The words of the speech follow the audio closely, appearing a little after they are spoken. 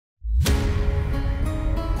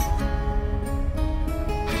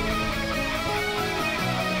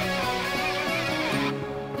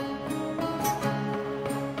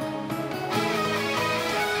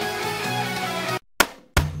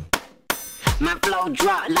My flow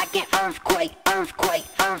drop like an earthquake, earthquake,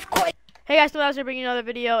 earthquake. Hey guys, so we're bringing another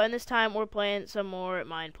video, and this time we're playing some more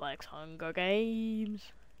Mineplex Hunggggggar Games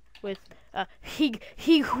with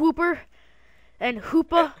Hunggggggar and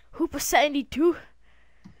Hoopa 72.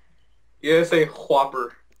 Yeah, say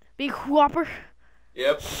Whopper. Big Whopper.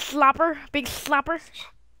 Yep. Slapper. Big Slapper.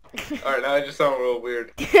 Alright, now I just sound real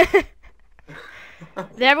weird. Did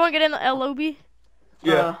everyone get in the lobby?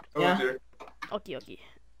 Yeah. Yeah. Okay.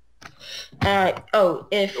 Alright,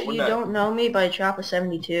 if you don't know me by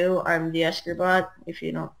Choppa72, I'm the Esker bot.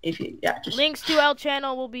 Just... Links to our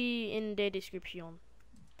channel will be in the description.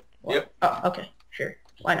 Yep. Oh, okay, sure.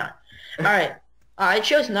 Why not? Alright, I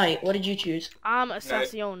chose night. What did you choose? I'm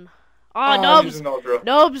Ascension. I'm using Ultra.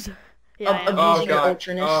 Nubs. Yeah, Abusing your God.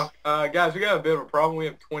 ultraness. Guys, we got a bit of a problem. We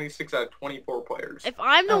have 26 out of 24 players. If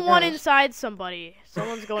I'm the one inside somebody,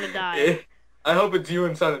 someone's going to die. I hope it's you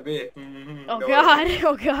inside of me. Oh god,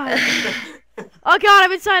 oh god. Oh god,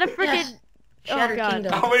 I'm inside a freaking... Yes. Shatter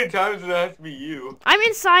Kingdom. How many times does it have to be you? I'm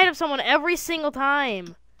inside of someone every single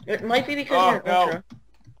time. It might be because you're Ultra.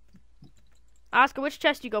 Oscar, which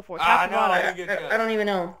chest do you go for? Top or bottom? I don't even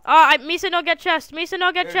know. Misa no get chest. Misa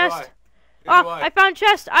no get chest. I found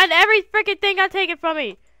chest. Every freaking thing got taken from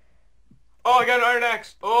me. Oh, I got an iron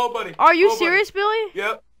axe. Oh, buddy. Are you serious,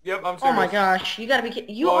 Billy? Yep, I'm serious. Oh my gosh, you gotta be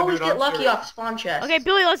kidding. You always get lucky off spawn chest. Okay,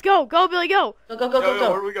 Billy, let's go. Go, Billy, go. Go.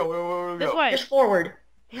 Where do we go? Where do we go? This way. Just forward.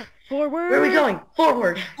 Forward. Where are we going?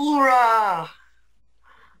 Forward. Hoorah!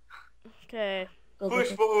 Okay. Push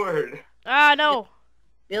forward. No.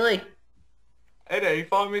 Billy. Hey there, you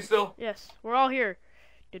following me still? Yes, we're all here.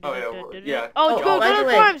 Oh, yeah. Oh, go to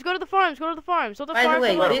the farms. Go to the farms. Go to the farms. By the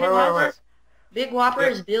way, where? Big Whopper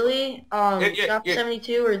is Billy,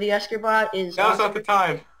 Chop72 or the Esker bot is... Now's not the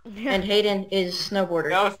time. And Hayden is Snowboarder.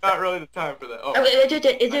 Now it's not really the time for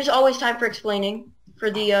that. There's always time for explaining. For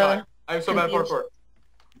the, I'm so bad at parkour.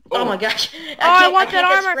 Oh my gosh. I want that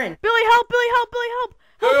armor. Billy, help! Billy, help!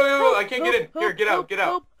 Go! I can't get in. Here, get out.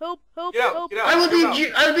 Help! Get out.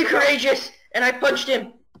 I would be courageous, and I punched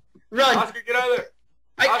him. Run. Oscar, get out of there.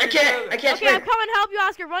 I can't Okay, sprint. I'm coming to help you,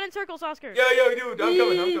 Oscar. Run in circles, Oscar. Yeah, dude. I'm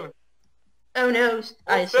coming. Oh no.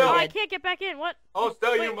 I can't get back in. What? Oh,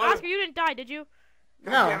 Stella, you mother. Oscar, you didn't die, did you?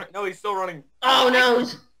 No. No, he's still running. Oh no.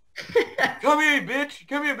 Come here,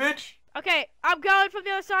 bitch. Okay, I'm going from the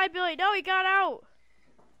other side, Billy. No, he got out.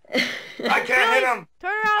 I can't hit him.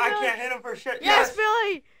 Turn around, Billy. I can't hit him for shit. Yes,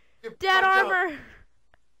 Billy. Dead armor.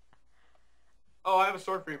 Oh, I have a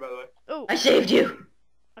sword for you, by the way. Ooh. I saved you.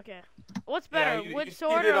 Okay. What's better, wood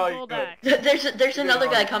sword did all or you gold could. axe? There's another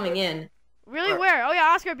guy coming in. Really? Where? Oh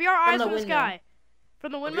yeah, Oscar, be our eyes the from the window. sky.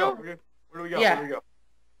 From the windmill? Where do we go? Yeah. Where do we go?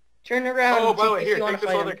 Turn around. Oh, by the way, if here, you wanna take this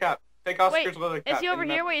fight leather him. cap. Take Oscar's leather cap. Is he over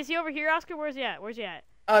here? Wait, is he over here, Oscar? Where's he at?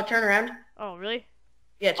 Turn around. Oh, really?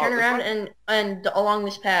 Yeah, turn around and along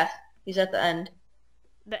this path. He's at the end.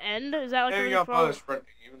 The end? Is that like There the you go, farm? sprinting,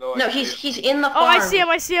 even though No, he's in the farm. Oh, I see him.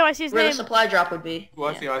 I see his where name. the supply drop would be. Oh,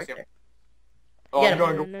 I see him. there. Oh, Get I'm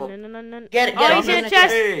going No. Get it. Oh, he's in a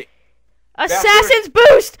chest. Hey. Assassin's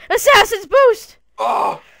boost! Assassin's boost!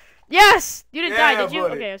 Oh! Yes! You didn't die, did you?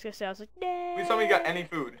 buddy. Okay, I was gonna say, I was like, nah. Please tell me you got any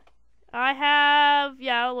food. I have,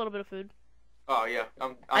 a little bit of food. Oh, yeah.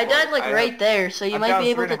 I died like right there, so you might be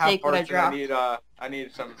able to take what I dropped. I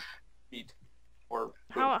need some meat. Or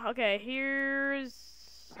food. Okay,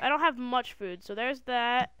 I don't have much food, so there's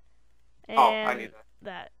that. And I need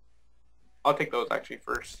that. I'll take those actually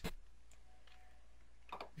first.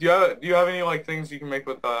 Do you have any like things you can make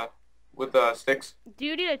with sticks? Do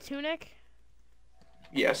you need a tunic?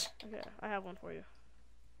 Yes. Okay, I have one for you.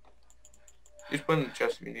 Just put in the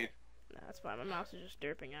chest if you need. Nah, that's fine. My mouse is just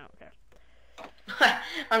derping out. Okay.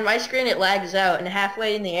 On my screen it lags out, and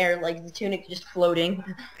halfway in the air, like the tunic just floating.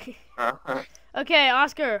 Okay,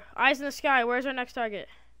 Oscar, eyes in the sky. Where's our next target?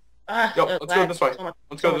 Yo, let's go this way.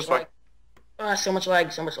 Let's go this way. So much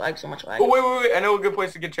lag. Oh, wait. I know a good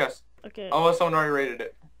place to get chests. Okay. Unless someone already raided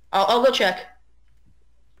it. I'll go check.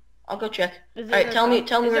 Alright, tell me where to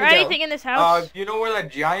go. Is there anything in this house? Do you know where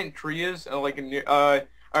that giant tree is? Alright,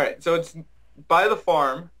 so it's by the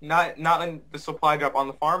farm, not in the supply drop on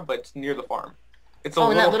the farm, but it's near the farm. It's a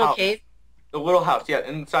in that little house. cave? The little house, yeah,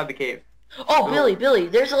 inside the cave. Oh, Billy,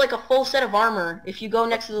 there's like a full set of armor if you go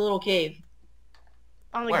next to the little cave.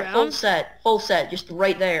 On the Where? ground? Full set, just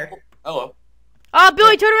right there. Hello.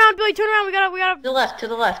 Billy, turn around, We gotta. To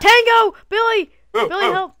the left. Tango! Billy! Oh,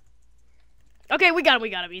 Billy, help! Okay, we got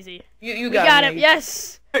him, easy. You got him,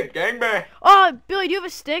 yes! Hey, gangbang! Oh, Billy, do you have a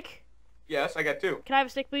stick? Yes, I got 2. Can I have a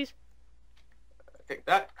stick, please? Take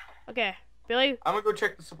that. Okay, Billy. I'm gonna go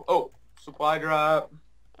check the supply drop.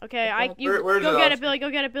 Okay, Where's go it, get it, Oscar? Billy. Go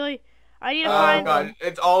get it, Billy. I need to Oh find. god,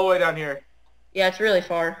 it's all the way down here. Yeah, it's really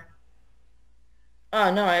far.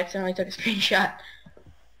 Oh no, I accidentally took a screenshot.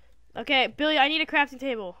 Okay, Billy, I need a crafting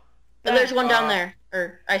table. And there's one down there.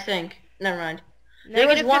 Or, I think. Never mind. There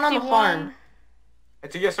was Negative one on the 51. farm.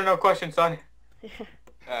 It's a yes or no question, son.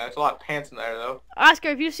 There's a lot of pants in there, though. Oscar,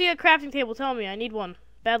 if you see a crafting table, tell me. I need one.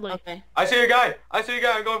 Badly. Okay. I see a guy. I'm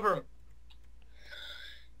going for him.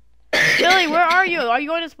 Billy, where are you? Are you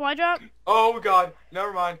going to supply drop? Oh, God.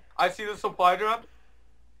 Never mind. I see the supply drop.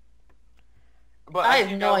 But I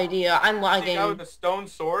have no idea. I'm I see a guy lagging. with a stone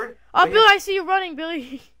sword. Oh, Billy, I see you running,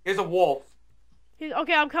 Billy. He's a wolf.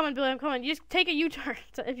 Okay, I'm coming, Billy. I'm coming. You just take a U-turn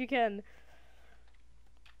if you can.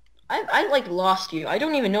 I like lost you. I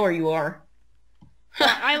don't even know where you are.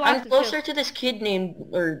 I lost I'm him, closer too. to this kid named,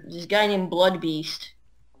 or this guy named Blood Beast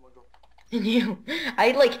Oh my God. than you.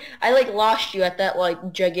 I like lost you at that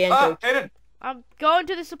like gigantic. Hayden. I'm going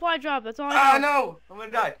to the supply drop. That's all I Ah, know. no. I'm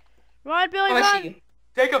gonna die. Run, Billy, Oh, I run. see you.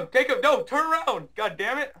 Take him. No, turn around. God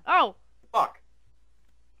damn it. Oh, Fuck.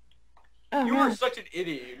 Oh, You no. were such an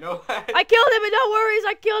idiot, you know that? I killed him, and no worries,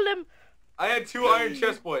 I killed him. I had 2 iron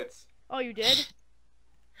chest plates. Oh, you did?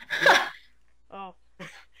 Oh.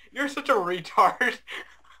 You're such a retard.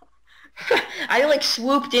 I like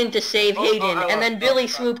swooped in to save Oh, Hayden, I and then lost- Billy oh,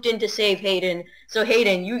 swooped in to save Hayden. So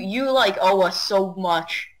Hayden, you like owe us so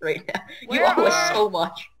much right now. You Where owe us are- so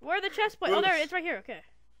much. Where are the chest plates? Oh, there, Oops. it's right here. Okay.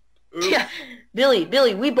 Oops. Yeah,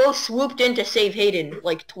 Billy, we both swooped in to save Hayden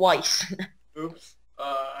like twice. Oops.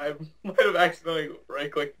 I might have accidentally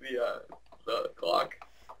right-clicked the clock.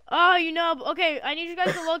 Oh, you know. Okay, I need you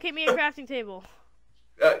guys to locate me a crafting table.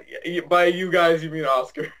 By you guys, you mean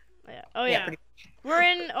Oscar. Yeah. Oh, Yeah, yeah. pretty- We're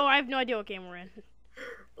in. Oh, I have no idea what game we're in.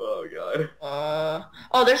 Oh, God.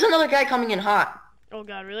 Oh, there's another guy coming in hot. Oh,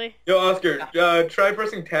 God, really? Yo, Oscar, try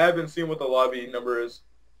pressing tab and seeing what the lobby number is.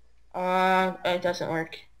 It doesn't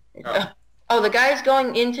work. Oh. Oh, the guy's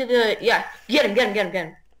going into the, yeah, get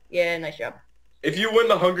him. Yeah, nice job. If you win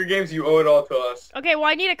the Hunger Games, you owe it all to us. Okay, well,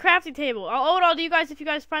 I need a crafting table. I'll owe it all to you guys if you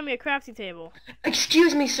guys find me a crafting table.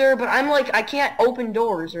 Excuse me, sir, but I'm like, I can't open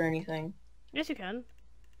doors or anything. Yes, you can.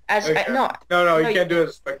 Okay. No, No, you No, can't do it as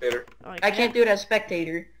a spectator. Oh, you I can't do it as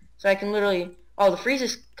spectator. So I can literally, oh, the freeze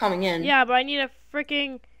is coming in. Yeah, but I need a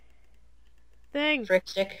freaking thing. Frick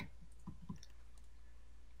stick.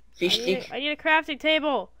 Fish stick. I need a crafting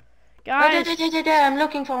table. Oh, Guys, I'm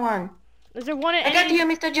looking for one. is there one in I got any... you,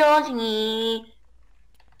 Mr. Jones.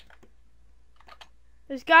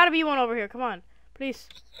 There's gotta be one over here. Come on. Please.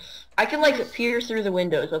 I can like peer through the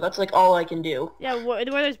windows, but that's like all I can do. Yeah, where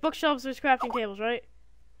there's bookshelves, there's crafting tables, right?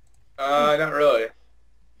 Not really.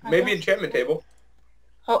 Maybe enchantment table.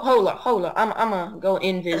 Hold up. I'm gonna go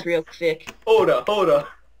invis real quick. Hold up. Hold up.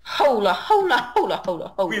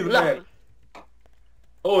 We the man.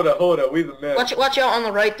 Hold up. We the man. Watch out on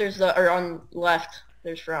the right. There's the or on left.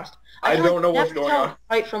 There's Frost. I can, don't like, know what's never going tell on.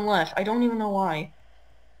 Right from left. I don't even know why.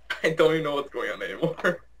 I don't even know what's going on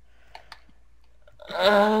anymore.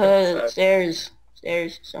 Stairs.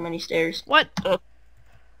 So many stairs. What? Don't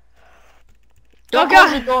Oh,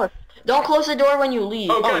 close God. the door. Don't close the door when you leave.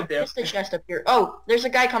 Oh, goddamn. There's the chest up here. Oh, there's a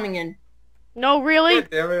guy coming in. No, really? God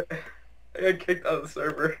damn it. I got kicked out of the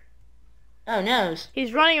server. Oh no.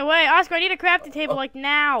 He's running away. Oscar, I need a crafting table, like,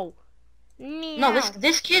 now. No,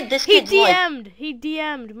 this kid's He like.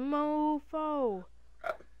 DM'd. Mofo.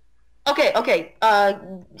 Okay.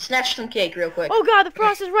 Snatch some cake real quick. Oh, God, the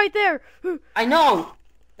frost is right there. I know.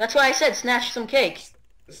 That's why I said snatch some cake.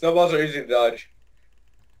 The snowballs are easy to dodge.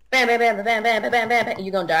 Bam.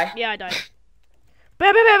 You gonna die. Yeah, I died.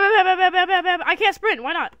 Bam, bam, bam, bam, bam, bam, bam, bam, bam. I can't sprint.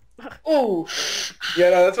 Why not? Ooh. Yeah,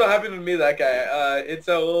 no, that's what happened to me, that guy. It's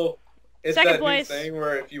a little... It's Second that place. new thing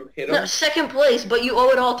where if you hit him... No, second place, but you owe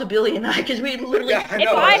it all to Billy and I, because we literally... Yeah, I If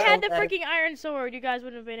know, I that's had so the bad. freaking iron sword, you guys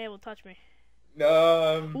wouldn't have been able to touch me.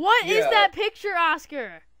 What What is that picture,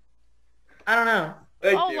 Oscar? I don't know.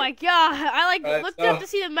 Thank Oh you. my God! I like Alright, looked so- up to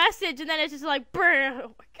see the message, and then it's just like, brr.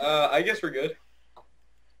 Oh my God. I guess we're good.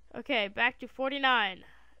 Okay, back to 49.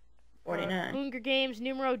 49. Hunggggggar Games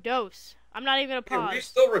numero dos. I'm not even gonna Hey, are we pause.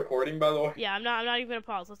 still recording, by the way? Yeah, I'm not even gonna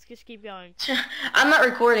pause. Let's just keep going. I'm not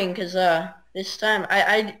recording, because, this time,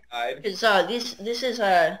 because, I...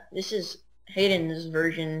 this is Hayden's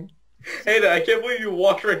version. Hey, I can't believe you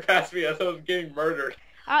walked right past me as I was getting murdered.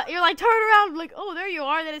 You're like, turn around, like, oh, there you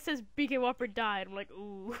are. And then it says BK Whopper died. I'm like,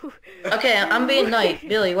 ooh. Okay, I'm being Knight.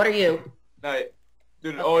 Billy, what are you? Night.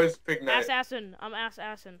 Dude, always pick night. Assassin. I'm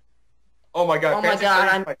assassin. Oh my god, Oh my fancy god,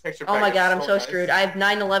 settings, I'm- my texture Oh pack my is god, I'm so nice. screwed. I have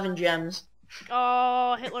 9/11 gems.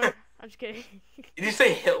 Oh, Hitler. I'm just kidding. Did you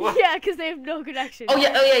say Hitler? Yeah, because they have no connection. Oh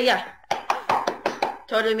yeah.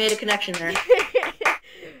 Totally made a connection there.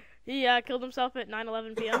 He killed himself at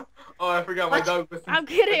 9:11 p.m. Oh, I forgot my dog listens. I'm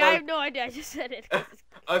kidding. I have no idea. I just said it.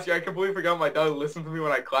 Honestly, I completely forgot my dog listens to me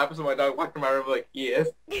when I clap, so my dog walked in my room like, yes.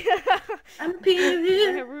 I'm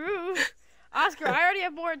peeing. Oscar, I already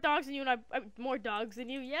have more dogs than you, and more dogs than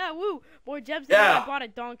you. Yeah, woo. More gems than you. I bought a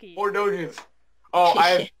donkey. More doges. Oh, I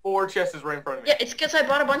have 4 chests right in front of me. Yeah, it's because I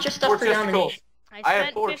bought a bunch of stuff for Yamini. I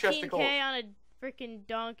have 4 15K on a freaking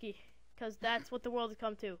donkey, because that's what the world has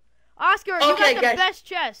come to. Oscar, you got the best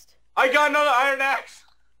chest. I got another iron axe.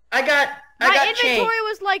 I got inventory chain.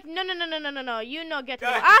 was like, no. You get to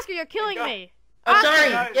me. Oscar, you're killing me. I'm sorry.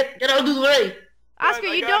 Get out of the way. Oscar,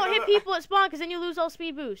 you don't hit people at spawn, because then you lose all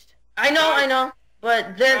speed boost. I know.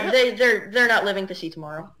 But they're not living to see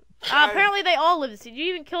tomorrow. Apparently they all live to see. Did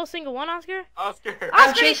you even kill a single one, Oscar?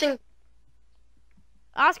 I'm chasing.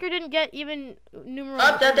 Oscar didn't get even numeral.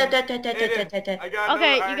 Okay,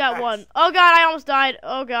 you got 1. Oh god, I almost died.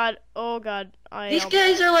 Oh god. These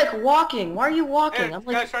guys are like walking. Why are you walking? I'm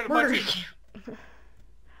like murdering you.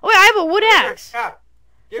 Oh wait, I have a wood axe.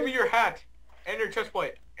 Give me your hat and your chest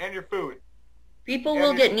plate and your food. People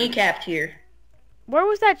will get kneecapped here. Where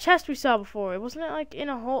was that chest we saw before? Wasn't it like in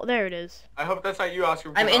a hole? There it is. I hope that's not you,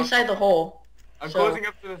 Oscar. I'm inside the hole. I'm closing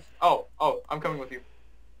up to this. Oh, I'm coming with you.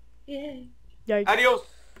 Yay. Adios.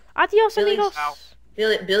 Adios, amigos.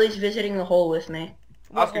 Billy's visiting the hole with me.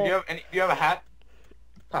 Oscar, do you have a hat?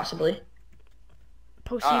 Possibly.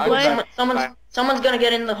 Possibly. Someone's gonna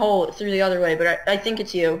get in the hole through the other way, but I think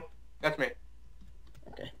it's you. That's me.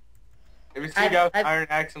 Okay. If you see a guy with iron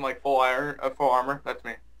axe and like full armor, that's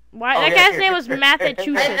me. Why? That guy's name was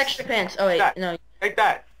Massachusetts. I have extra pants. Oh wait, no. Take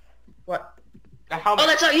that. What? Oh,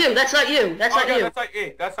 that's not you. That's not you. That's not you.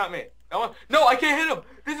 That's not me. That one. No, I can't hit him.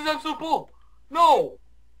 This is episode bull. No.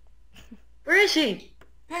 Where is he?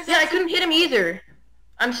 Yeah, I couldn't hit him either.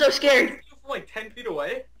 I'm so scared. From like 10 feet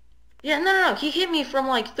away? Yeah, no. He hit me from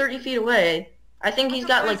like 30 feet away. I think he's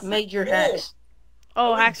got like major hacks.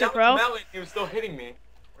 Oh, Hacks are Pro? He was still hitting me.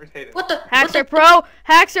 Where's Hayden? What the? Hacks are Pro!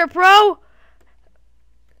 Hacks are Pro!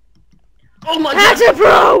 Oh my God! Hacks are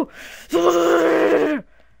Pro!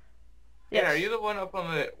 Yeah, are you the one up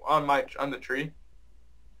on the tree?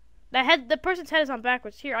 The person's head is on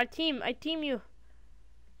backwards. Here, I team you.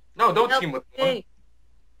 No, don't team with him.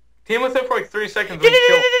 Team with him for like 3 seconds. Then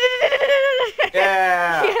kill.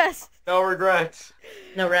 Yeah. Yes. No regrets.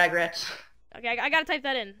 No regrets. Okay, I gotta type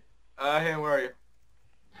that in. Hey, where are you?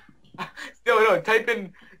 No, type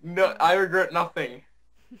in. No, I regret nothing.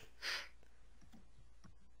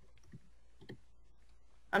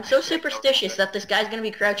 I'm so superstitious that this guy's gonna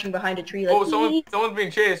be crouching behind a tree like. Oh, someone's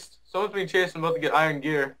being chased. Someone's being chased. I'm about to get iron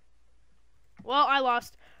gear. Well, I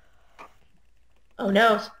lost. Oh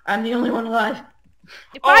no, I'm the only one alive.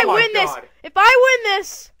 If I win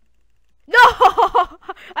this, no!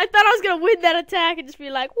 I thought I was gonna win that attack and just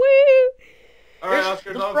be like, woo! Alright,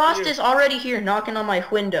 Oscar, the frost is already here, knocking on my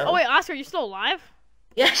window. Oh wait, Oscar, you still alive?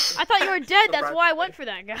 Yes. I thought you were dead. That's why I went for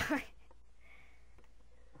that guy.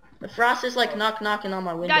 The frost is like knocking on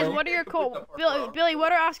my window. Guys, what are your cords? Billy,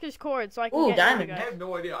 what are Oscar's cords so I can get diamond. I have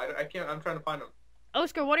no idea. I can't. I'm trying to find them.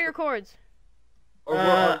 Oscar, what are your cords?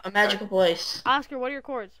 A magical place. Oscar, what are your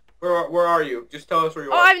cords? Where are you? Just tell us where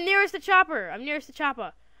you are. Oh, I'm nearest the chopper.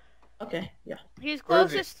 Okay, yeah. He's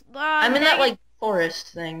closest. I'm in that like forest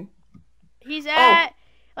thing. He's at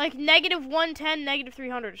like -110,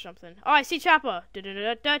 -300 or something. Oh, I see Choppa.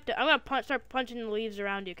 I'm gonna start punching the leaves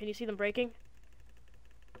around you. Can you see them breaking?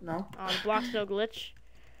 No. The blocks no glitch.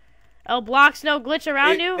 Blocks no glitch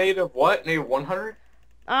around you. Negative what? Negative 100?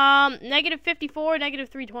 -54,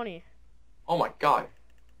 -320. Oh my god.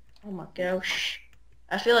 Oh my gosh.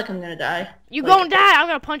 I feel like I'm gonna die. You gonna die? I'm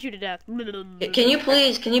gonna punch you to death. Can you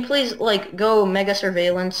please like go mega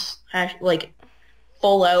surveillance like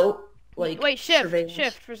full out like wait, shift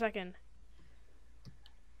for a second.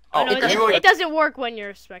 Oh no, it doesn't work when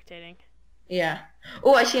you're spectating. Yeah.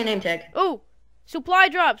 Oh, I see a name tag. Oh, supply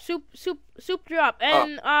drop, soup drop,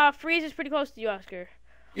 and freeze is pretty close to you, Oscar.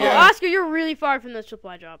 Yeah. Oh, Oscar, you're really far from the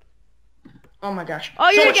supply drop. Oh my gosh. Oh,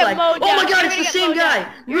 you're gonna get mowed down. Oh my god, it's the same guy.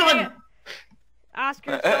 Run.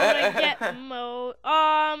 Oscar's gonna get mowed.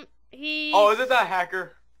 Oh, is it that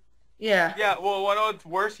hacker? Yeah. Yeah. Well, I know it's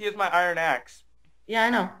worse. He has my iron axe. Yeah, I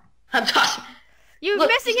know. I'm tossing. You're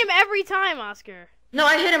missing him every time, Oscar. No,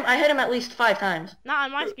 I hit him at least 5 times. Not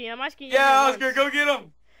on my screen. On my screen. Yeah, Oscar, go get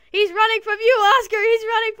him. He's running from you, Oscar. He's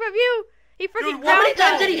running from you. He freaking. How many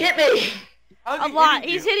times did he hit me? A lot.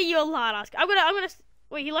 He's hitting you a lot, Oscar. I'm gonna.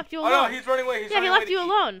 Wait, he left you alone. Oh no, he's running away. He left you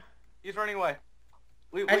alone. He's running away.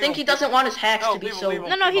 I think he doesn't want his hacks to be so.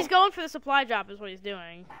 No, he's going for the supply drop. Is what he's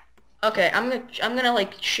doing. Okay, I'm gonna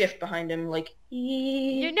like shift behind him, like.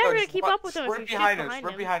 You're never gonna keep up with him if you behind shift him. behind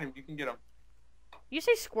Squirt him. behind him. You can get him. You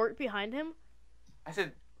say squirt behind him? I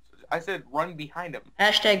said run behind him.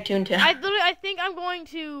 Hashtag Toontown. I think I'm going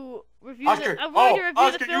to review Oscar. I'm going to review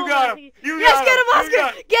Oscar, the film. you got him. Yes, get him,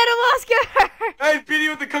 Oscar! Get him, Oscar! Hey, beat you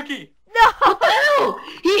with the cookie. No! What the hell?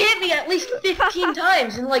 He hit me at least 15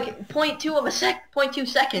 times in like 0.2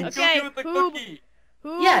 seconds. Okay, Beat you with the who- cookie.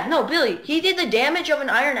 Who? Yeah, no, Billy. He did the damage of an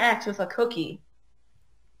iron axe with a cookie.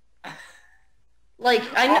 Like,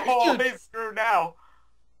 I know, Oh, dude, he's screwed now.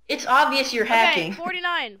 it's obvious you're Okay, hacking.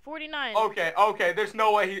 49. Okay. There's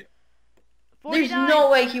no way he. 49. There's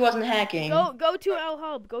no way he wasn't hacking. Go to L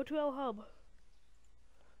Hub. Go to L Hub.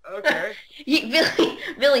 Okay.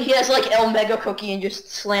 Billy, he has like El Mega Cookie and just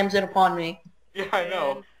slams it upon me. Yeah, I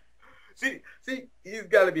know. See, he's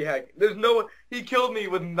got to be hacking. There's no way. He killed me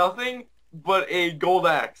with nothing but a gold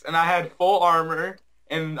axe, and I had full armor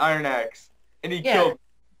and an iron axe, and he killed me.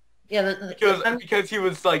 Yeah, Because he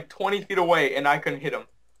was like 20 feet away, and I couldn't hit him.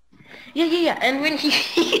 Yeah. And when he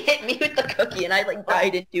hit me with the cookie, and I like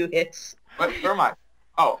died in 2 hits. Where am I?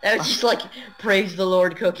 Oh. That was just like, praise the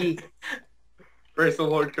Lord, Cookie. Praise the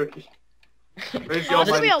Lord, Cookie. Praise the Oh,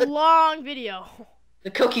 this will be Almighty. a long video. The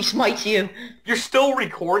cookie smites you. You're still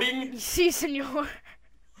recording? Si, senor.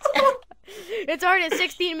 It's already at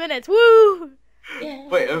 16 minutes. Woo! Yeah.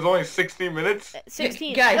 Wait, it was only 16 minutes?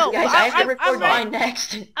 16. Guys, No, I have to I'm record ready. mine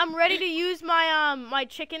next. I'm ready to use my my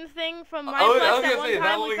chicken thing from I was Mineplex. That gonna one say, is that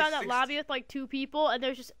time we only found that 16? lobby with like 2 people, and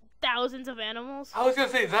there's just thousands of animals. I was gonna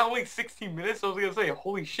say, is that only 16 minutes? I was gonna say,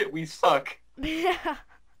 holy shit, we suck. Yeah.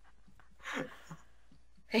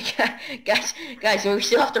 Hey, guys, we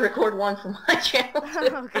still have to record one for my channel.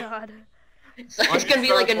 Oh god. So Why it's don't gonna you be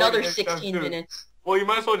start like another recording anytime 16 soon? minutes. Well, you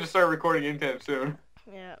might as well just start recording anytime soon.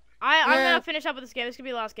 Yeah. I'm Yeah. gonna finish up with this game. This could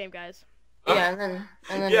be the last game, guys. Yeah, and then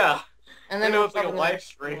Yeah. and then I know it's like a probably live like-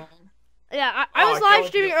 stream. Yeah, I Oh, was I can't live wait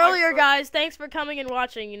streaming to get live earlier, stuff. guys. Thanks for coming and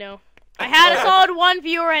watching, you know. I had a solid 1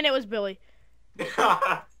 viewer, and it was Billy.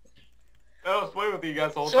 I was playing with you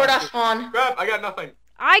guys the whole Sword time. off spawn. Crap, I got nothing.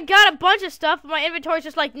 I got a bunch of stuff, but my inventory's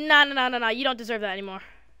just like, nah, you don't deserve that anymore.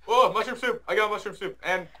 Whoa, mushroom soup. I got mushroom soup.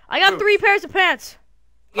 And I got soup. 3 pairs of pants.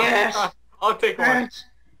 Yes. I'll take one. Parents.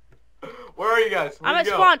 Where are you guys? Where'd I'm at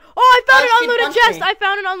you go? spawn. Oh, I found Guys, an kid unlooted punched chest. me. I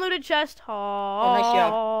found an unlooted chest. Oh, nice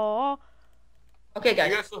job. Okay, You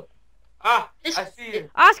guys. guys still... Ah, This- I see you.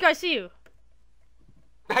 Oscar, I see you.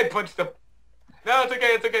 I punched him. No,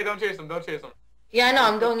 it's okay. Don't chase him. Yeah, I know.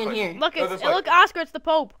 I'm going in here. Look, Go it's this way. look, Oscar, it's the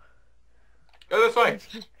Pope. Go this way.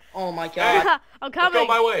 Oh my Hey. god. I'm Let's go coming.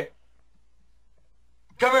 my way.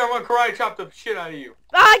 Come here, I'm gonna karate chop the shit out of you.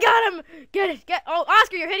 I got him. Get it. Oh,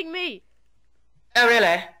 Oscar, you're hitting me. Oh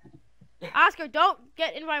really? Oscar, don't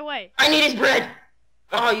get in my way. I need his bread.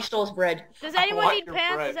 Oh, you stole his bread. Does I anyone want need your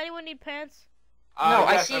pants? bread. Does anyone need pants? No,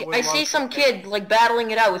 I yes, see. would I love see some to. kid like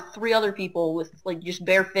battling it out with 3 other people with like just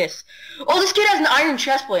bare fists. Oh, this kid has an iron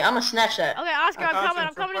chest plate. I'm gonna snatch that. Okay, Oscar, I I'm found coming. some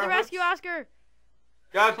I'm coming to the fireworks. rescue, Oscar.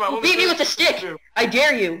 Guys, my only Beat me food with a is stick. soup. I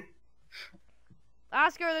dare you.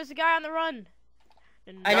 Oscar, there's a guy on the run.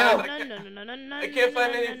 I know. I can't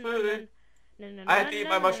find any food. I have to eat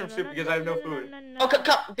my mushroom soup because I have no food. Oh,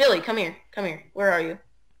 come, Billy, come here. Come here. Where are you?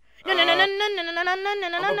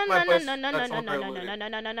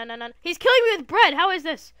 He's killing me with bread. How is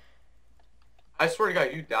this? I swear to God,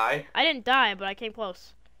 you die. I didn't die, but I came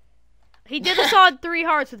close. He did a solid 3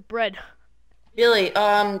 hearts with bread. Billy,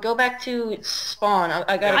 go back to spawn. I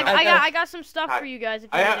I got some stuff for you guys. If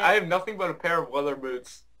you need it. I have nothing but a pair of leather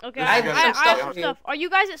boots. Okay, This I is gonna have suck. some stuff. Are you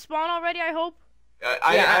guys at spawn already? I hope.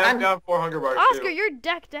 I Yeah, have down 4 hunger bars Oscar, too. you're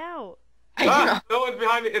decked out. I don't know. No one's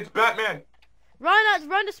behind me. It's Batman.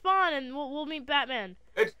 Run to spawn, and we'll meet Batman.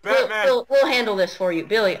 It's Batman. We'll handle this for you.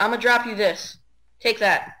 Billy, I'm gonna drop you this. Take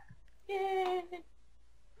that.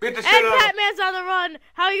 Beat the shit And out of him. Batman's on the run.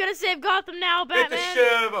 How are you gonna save Gotham now, Beat the Batman?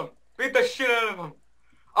 shit out of him. Beat the shit out of him.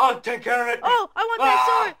 I'll take care of it. Oh, I want that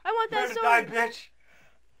Ah, sword. I want that you're gonna sword. die, bitch.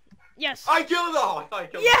 Yes. I killed him. Oh, I thought I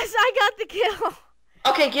killed him. Yes, I got the kill.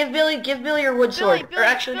 Okay, give Billy your wood sword. Billy, or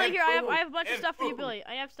actually, Billy, here, I have food. a bunch of And stuff for you, food. Billy.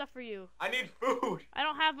 I have stuff for you. I need food. I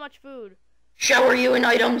don't have much food. shower you in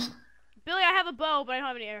items. Billy, I have a bow, but I don't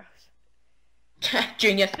have any arrows.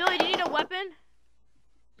 Genius. Billy, do you need a weapon?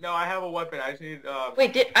 No, I have a weapon. I just need.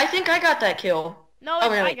 Wait, I think I got that kill. No, Oh,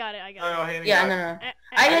 no, I wait. got it. No, Hanny Yeah, got no, it. no. Eh,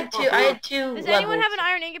 I eh, had two. Does levels. anyone have an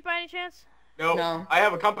iron ingot by any chance? No. No. I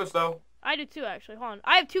have a compass though. I do too, actually. Hold on.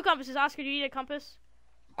 I have 2 compasses. Oscar, do you need a compass?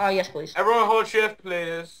 Oh yes, please. Everyone hold shift,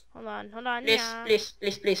 please. Hold on. Please, Yeah. please. There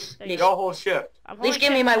you Please. Y'all hold shift. I'm Please holding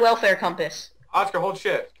give me shift. my welfare compass. Oscar, hold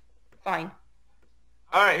shift. Fine.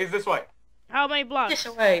 All right, he's this way. How many blocks? This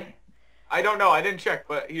away. I don't know. I didn't check,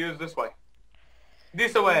 but he was this way.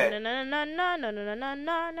 This way.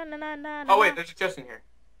 Oh wait, there's a chest in here.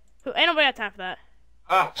 Ain't nobody got time for that.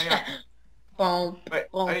 Ah, hang on.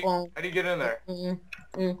 Wait, Boom, how do you get in there?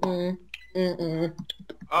 mm-mm.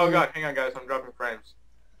 Oh god, hang on guys, I'm dropping frames.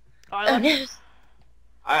 Oh, I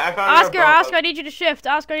found Oscar, I need you to shift.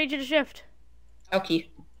 Oscar, I need you to shift. Okay.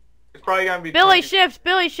 It's probably gonna be Billy, 20. shift.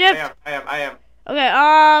 Billy, shift. I am. Okay,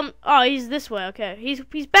 oh, he's this way. Okay, he's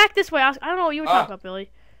back this way. Oscar, I don't know what you were talking about, Billy.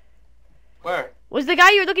 Where? Was the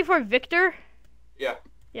guy you were looking for Victor? Yeah.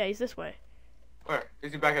 Yeah, he's this way. Where?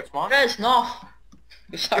 Is he back at spawn? Guys, no.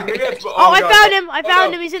 Sorry. Oh, I found him. I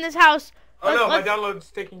found him. He's in this house. Oh no, my download's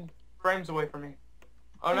taking frames away from me.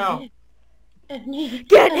 Oh no.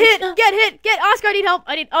 Get hit. Get Oscar. I need help.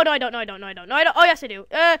 Oh no, I don't. Oh yes, I do.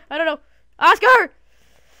 I don't know. Oscar.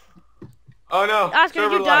 Oh no. Oscar,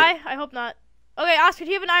 did you Server die? lag. I hope not. Okay, Oscar,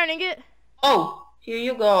 do you have an iron ingot? Oh, here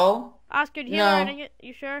you go. Oscar, do you have an iron ingot?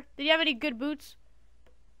 You sure? Did you have any good boots?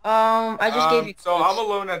 I just gave you So boots. I'm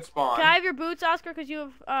alone at spawn. Can I have your boots, Oscar? Because you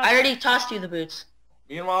have. I already tossed you the boots.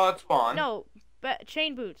 Meanwhile at spawn. No,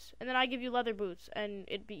 chain boots, and then I give you leather boots, and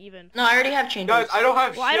it'd be even. No, I already have chain Guys, boots. I don't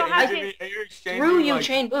have Well, I shit. don't have You're exchanging, Threw you like...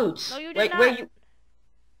 chain boots. No, you did Wait, not. where you?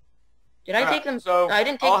 Did I take them? So I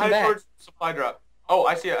didn't take I'll them head back. towards the supply drop. Oh,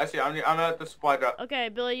 I see it. I'm at the supply drop. Okay,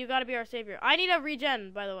 Billy, you gotta be our savior. I need a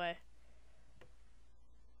regen, by the way.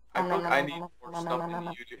 I think I need more stuff than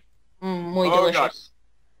you do. Muy Oh, delicious.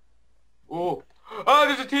 Ooh. Oh,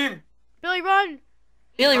 there's a team. Billy, run!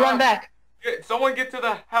 Billy, run back. Someone get to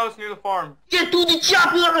the house near the farm. Get to the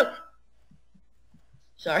chopper!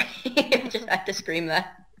 Sorry, I just had to scream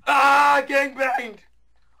that. Ah, gangbanged.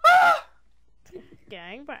 Ah!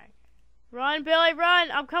 Gang bang. Run, Billy, run!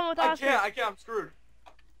 I'm coming with Oscar. I can't. I'm screwed.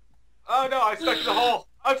 Oh no, I'm stuck in the hole.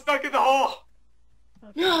 I'm stuck in the hole.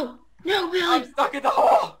 No, Billy. I'm stuck in the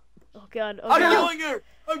hole. Oh god. Oh, I'm god. killing her.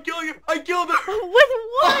 I'm killing her. I killed her. With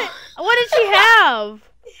what? What did she have?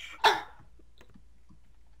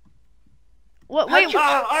 What? Wait.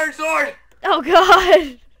 Ah, iron sword. Oh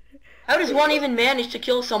god. How does one even manage to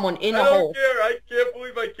kill someone in I a don't hole? care. I can't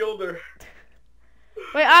believe I killed her.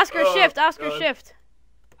 Wait, Oscar, Oh, shift. Oscar, God. shift.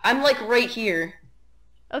 I'm like right here.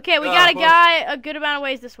 Okay, we got a well- guy a good amount of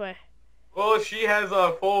ways this way. Well, she has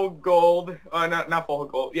full gold. Not full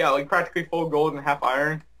gold. Yeah, like practically full gold and half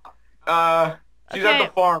iron. She's at Okay,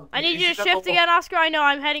 the farm. I need you to She's at shift the- again, Oscar. I know,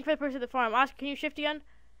 I'm heading for the person at the farm. Oscar, can you shift again?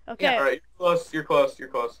 Okay. Yeah, Alright, you're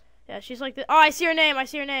close. Yeah, she's like the. Oh, I see her name.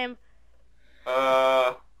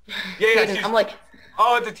 Yeah, Hayden, she's... I'm like,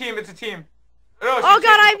 Oh, it's a team. No, Oh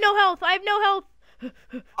god, I have no health.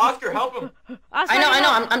 Oscar, help him. Oscar, I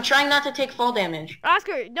know. I'm trying not to take fall damage.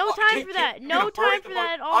 Oscar, no time for that. No time for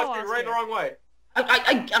that at all. Oscar, you're right the wrong way.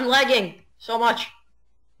 I'm lagging so much.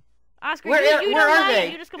 Oscar, Where you are don't lie. they?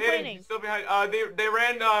 You're just Hey, complaining. he's still behind. They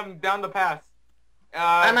ran down the path.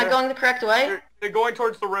 Am I going the correct way? They're going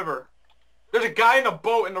towards the river. There's a guy in a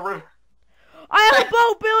boat in the river. I have a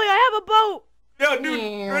boat, Billy. I have a boat. Yeah, dude,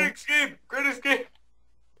 Yeah. great escape.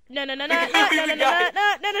 No.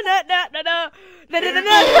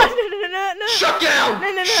 Shut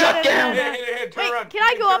down! Shut down! Hey, turn Wait, around. can I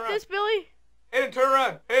Hayden, go turn up around. this, Billy? Hayden,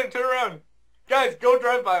 turn around. Guys, go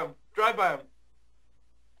drive by him.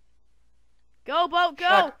 Go, boat, go.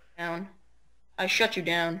 Shut down. I shut you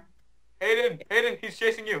down. Hayden, he's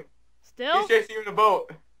chasing you. Still? He's chasing you in a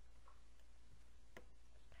boat.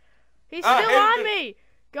 He's Ah, still Hayden, on me.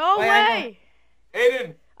 Go Wait, I away.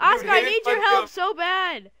 Hayden. Oscar, dude, I Hayden need your fucked help up. so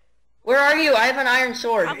bad. Where are you? I have an iron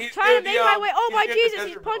sword. I'm He's trying to near make the, my way. Oh he's my near the Jesus, he's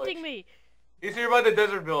desert punting village. me. He's here by the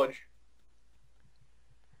desert village.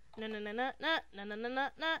 He's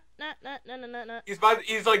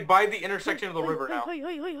like by the intersection of the river now. Oh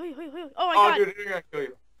my Oh, god. dude, he's gonna kill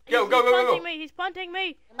you. He's punting me. He's punting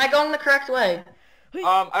me. Am I going the correct way?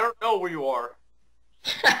 I don't know where you are.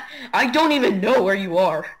 I don't even know where you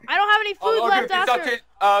are. I don't have any food left, dude, Oscar.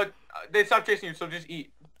 they stopped chasing you, so just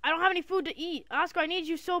eat. I don't have any food to eat. Oscar, I need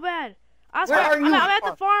you so bad. Oscar, Where are you? I'm at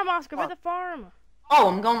the farm, Oscar. I'm at the farm. Oh,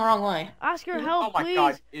 I'm going the wrong way. Oscar, Oh help, my please.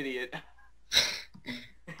 god, idiot.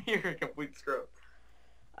 You're a complete scrub.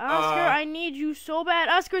 Oscar, I need you so bad.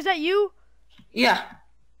 Oscar, is that you? Yeah.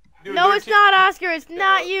 Dude, No, their it's team- not, Oscar. It's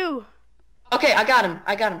not you. Okay, I got him.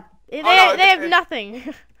 They, no, they have it's-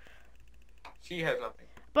 nothing. She has nothing.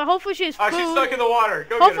 But hopefully she has food. Oh, she's stuck in the water.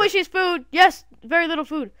 Go Hopefully get her. she has food. Yes, very little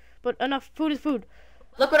food. But enough food is food.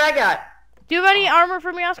 Look what I got. Do you have any armor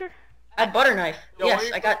for me, Oscar? I have butter knife. Yo, Yes, why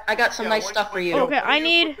you- I got some Yeah, nice why stuff for you. Okay, why I don't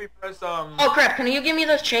you need- quickly press, Oh crap! Can you give me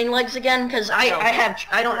those chain legs again? Cause I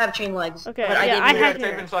don't have chain legs. Okay, but yeah, didn't I hear had it.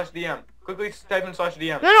 type in /DM. Quickly type in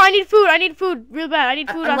 /DM. No, I need food. I need food real bad. I need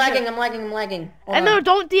food. I'm Oscar. lagging. Hold And on. no,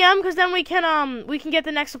 don't DM because then we can get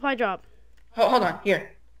the next supply drop. Hold on,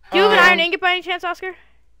 here. Do you have an iron ingot by any chance, Oscar?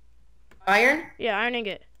 Iron? Yeah, iron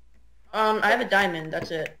ingot. I have a diamond,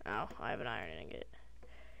 that's it. Oh, I have an iron ingot.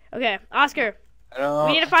 Okay, Oscar.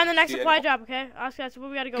 We need to find the next supply drop, okay? Oscar, that's where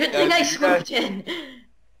we gotta go. Good thing I swooped in.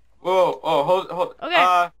 Whoa, hold.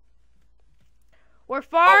 Okay. We're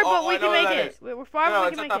far, but we I know can where make that it. is. We're far, No, but we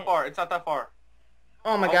it's can not make that far. It's not that far.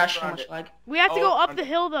 Oh my Oh, gosh, so around much it. lag. We have to Oh, go up around the it.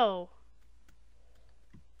 hill, though.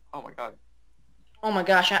 Oh my god. Oh my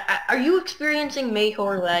gosh, are you experiencing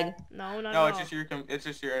Mayhor lag? No. It's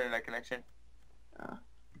just your internet connection.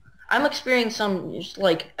 I'm experiencing some just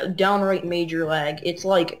like downright major lag. It's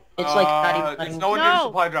like not even It's letting no one No. did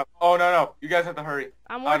supply drop. Oh no, you guys have to hurry.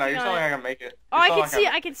 I'm Oh working no, you're on telling me it. I can make it. Oh, You're I telling can see me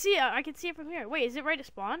it. I can see it. I can see it from here. Wait, is it right to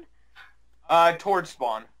spawn? Towards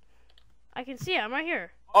spawn. I can see it. I'm right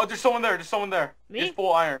here. Oh, there's someone there. Me? He's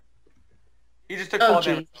full iron. He just took Oh, fall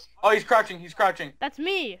damage. jeez. Oh, he's crouching. That's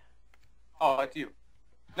me. Oh, that's you.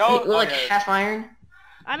 No, Like yeah. half iron?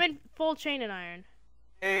 I'm in full chain and iron.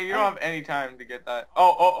 Hey, you don't have any time to get that.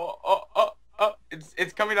 Oh.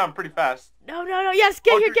 It's coming down pretty fast. No. Yes,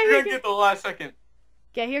 get here. You're gonna get the last second.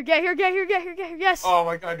 Get here. Yes. Oh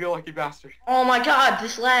my god, you lucky bastard. Oh my god,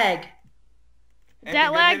 this lag.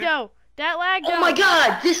 That lag, though. Oh my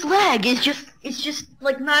god, this lag is just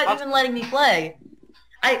like not even letting me play.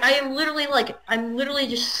 I am literally like, I'm literally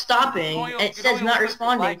just stopping, You don't and it even says look not like you're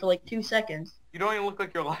responding lagging. for like 2 seconds. You don't even look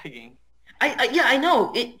like you're lagging. Yeah, I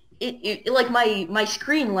know. It like my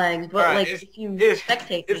screen lags, but Alright, like if you spectate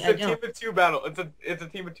me, it's I a team don't. of 2 battle. It's a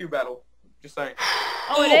team of 2 battle. Just saying.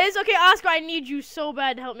 Oh, it is? Okay, Oscar, I need you so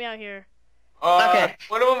bad to help me out here. Okay.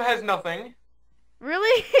 One of them has nothing.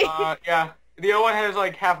 Really? Yeah. The other one has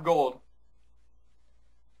like half gold.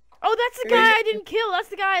 Oh, that's the guy I didn't kill. That's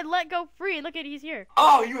the guy I let go free. And look at he's here.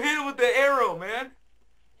 Oh, you hit him with the arrow, man.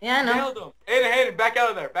 Yeah, I know. Nailed him. Hayden, back out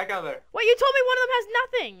of there. Wait, you told me one of them has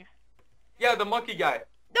nothing. Yeah, the monkey guy.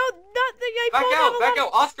 No, not the guy. Back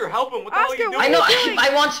out. Oscar, help him. What the hell are Oscar, you doing? I know. What are you doing?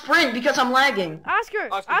 I want sprint because I'm lagging. Oscar,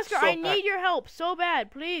 Oscar's so I bad. need your help so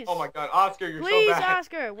bad, please. Oh my god, Oscar, you're Please, so bad.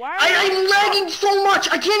 Oscar, why are you... I'm lagging so much.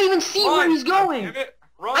 I can't even see where he's going. Damn it.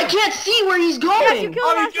 Run. I can't see where he's going. Yes, you killed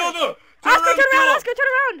Oh, him, you killed him. Oscar, turn kill around, him. Oscar,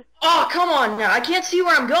 turn around. Oh, come on now. I can't see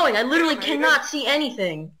where I'm going. I literally Hayden. cannot see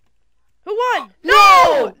anything. Who won?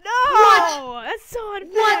 No! No! What? That's so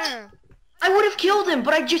unfair. What? I would have killed him,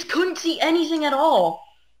 but I just couldn't see anything at all.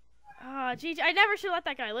 Oh, GG. I never should let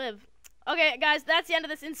that guy live. Okay, guys, that's the end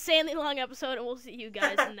of this insanely long episode, and we'll see you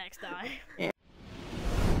guys next time. Yeah.